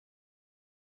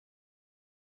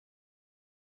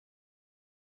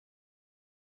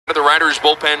the Riders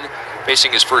bullpen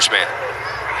facing his first man.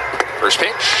 First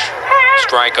pitch,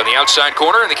 strike on the outside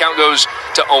corner, and the count goes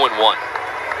to 0-1.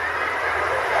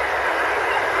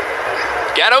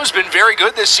 Gatto's been very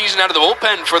good this season out of the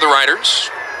bullpen for the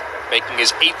Riders, making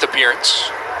his 8th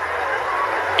appearance.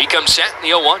 He comes set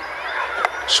in the 0-1.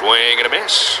 Swing and a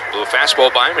miss. Blew a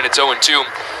fastball by him, and it's 0-2.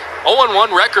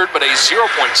 0-1 record, but a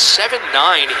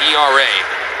 0.79 ERA.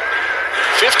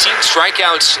 15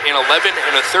 strikeouts in 11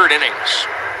 1/3 innings.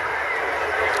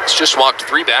 He's just walked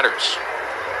 3 batters.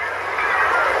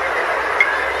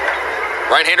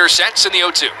 Right-hander sets in the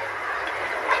 0-2.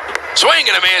 Swing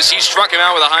and a miss. He struck him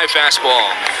out with a high fastball.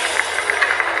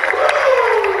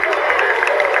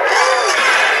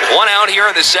 1 out here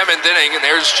in the 7th inning, and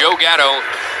there's Joe Gatto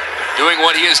doing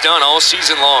what he has done all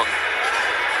season long.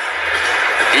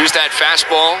 Used that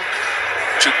fastball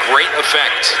to great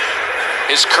effect.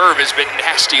 His curve has been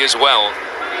nasty as well.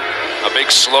 A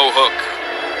big slow hook.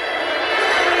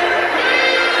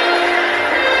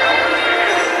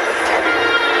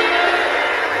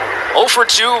 Oh for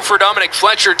 2 for Dominic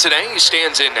Fletcher today. He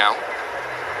stands in now.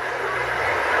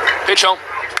 Pitch home.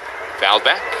 Fouled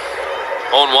back.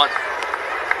 0-1.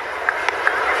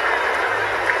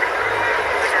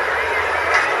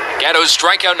 Gatto's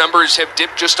strikeout numbers have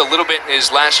dipped just a little bit in his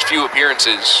last few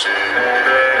appearances.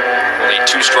 Only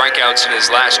 2 strikeouts in his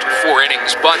last 4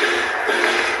 innings, but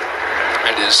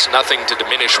that is nothing to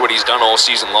diminish what he's done all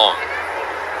season long.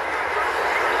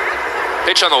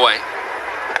 Pitch on the way.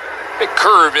 Big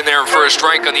curve in there for a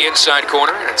strike on the inside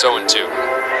corner, and it's 0-2.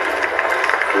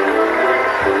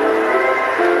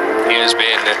 He has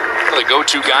been one of the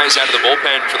go-to guys out of the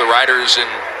bullpen for the Riders, and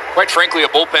quite frankly, a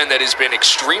bullpen that has been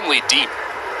extremely deep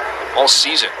all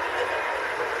season.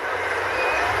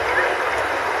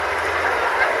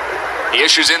 He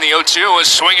issues in the 0-2, a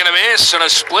swing and a miss, and a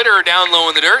splitter down low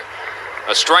in the dirt.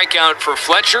 A strikeout for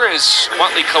Fletcher as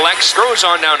Watley collects, throws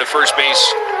on down to first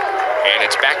base, and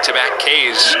it's back-to-back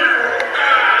Ks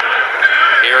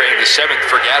here in the 7th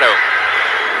for Gatto.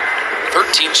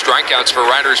 13 strikeouts for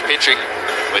Riders pitching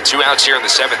with 2 outs here in the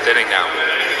 7th inning now.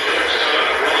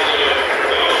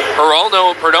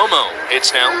 Geraldo Perdomo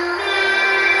hits now.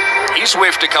 He's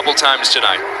whiffed a couple times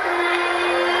tonight.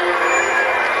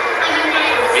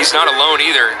 He's not alone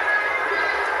either.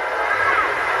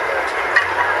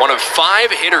 One of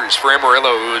 5 hitters for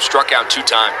Amarillo who has struck out 2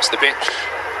 times. The pitch.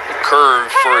 The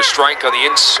curve for a strike on the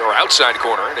outside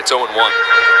corner, and it's 0-1.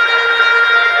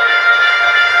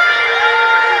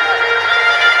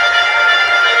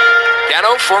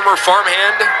 Gatto, former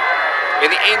farmhand in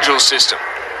the Angels system.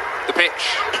 The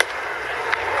pitch.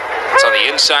 It's on the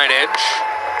inside edge.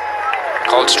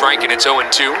 Called strike, and it's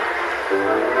 0-2.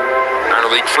 Minor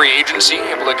league free agency,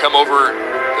 able to come over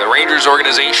the Rangers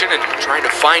organization and trying to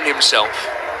find himself.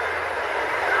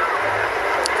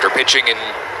 After pitching in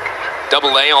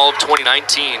Double-A all of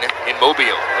 2019 in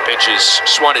Mobile. The pitch is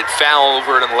swatted foul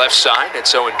over it on the left side.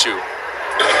 It's 0-2.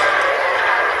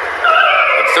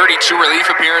 32 relief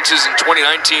appearances in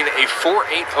 2019, a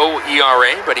 4.80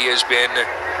 ERA, but he has been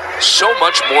so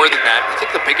much more than that. I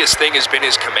think the biggest thing has been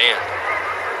his command.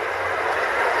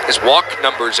 His walk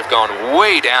numbers have gone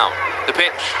way down. The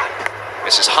pitch.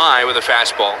 This is high with a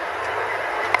fastball.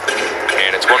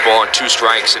 And it's 1 ball and 2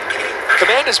 strikes. And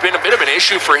command has been a bit of an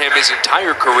issue for him his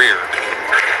entire career.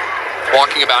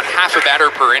 Walking about half a batter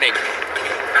per inning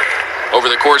over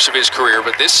the course of his career.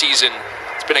 But this season,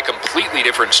 it's been a completely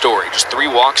different story. Just 3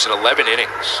 walks in 11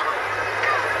 innings.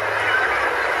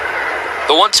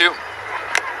 The 1-2.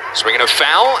 Swinging a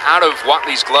foul out of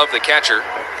Watley's glove, the catcher.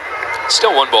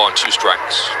 Still 1 ball and 2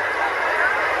 strikes.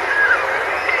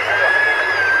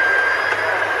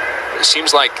 It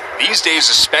seems like these days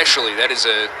especially, that is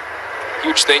a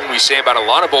huge thing we say about a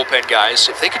lot of bullpen guys.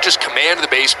 If they could just command the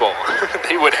baseball,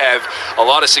 they would have a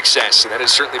lot of success, and that has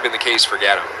certainly been the case for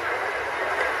Gatto.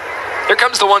 Here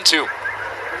comes the 1-2.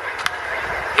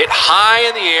 Hit high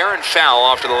in the air and foul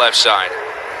off to the left side.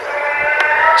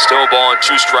 Still a ball and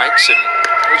 2 strikes, and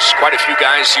there's quite a few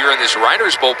guys here in this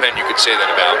Riders bullpen you could say that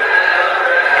about.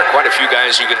 There are quite a few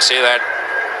guys you can say that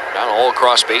about all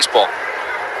across baseball.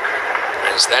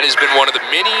 As that has been one of the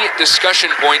many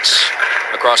discussion points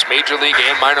across Major League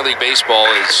and Minor League Baseball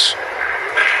is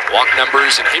walk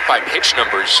numbers and hit by pitch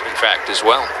numbers, in fact, as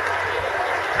well.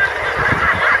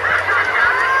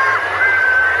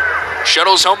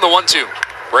 Shuttles home the 1-2.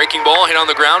 Breaking ball hit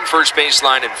on the ground, first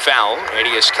baseline and foul.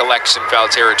 Adius collects in foul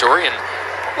territory, and a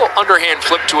little underhand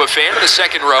flip to a fan in the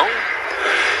second row.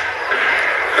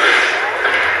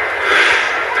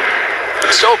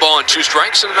 So, ball and 2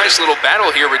 strikes, and a nice little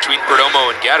battle here between Perdomo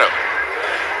and Gatto.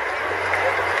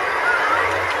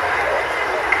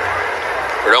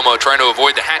 Perdomo trying to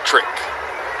avoid the hat trick.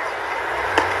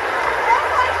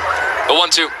 The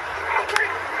 1-2.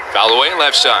 Foul away,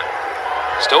 left side.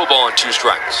 Still a ball and 2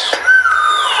 strikes.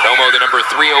 Perdomo, the number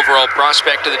 3 overall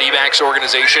prospect of the D-backs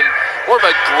organization. More of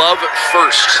a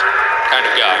glove-first kind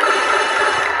of guy.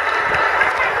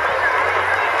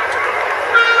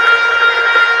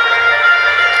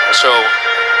 So,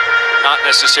 not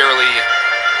necessarily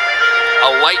a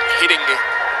light hitting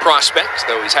prospect,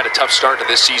 though he's had a tough start to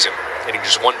this season, hitting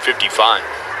just 155.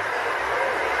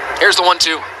 Here's the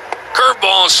 1-2.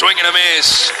 Curveball, swing and a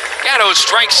miss. Gatto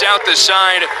strikes out the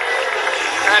side.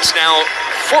 That's now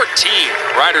 14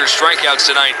 Riders strikeouts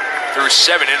tonight through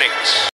 7 innings.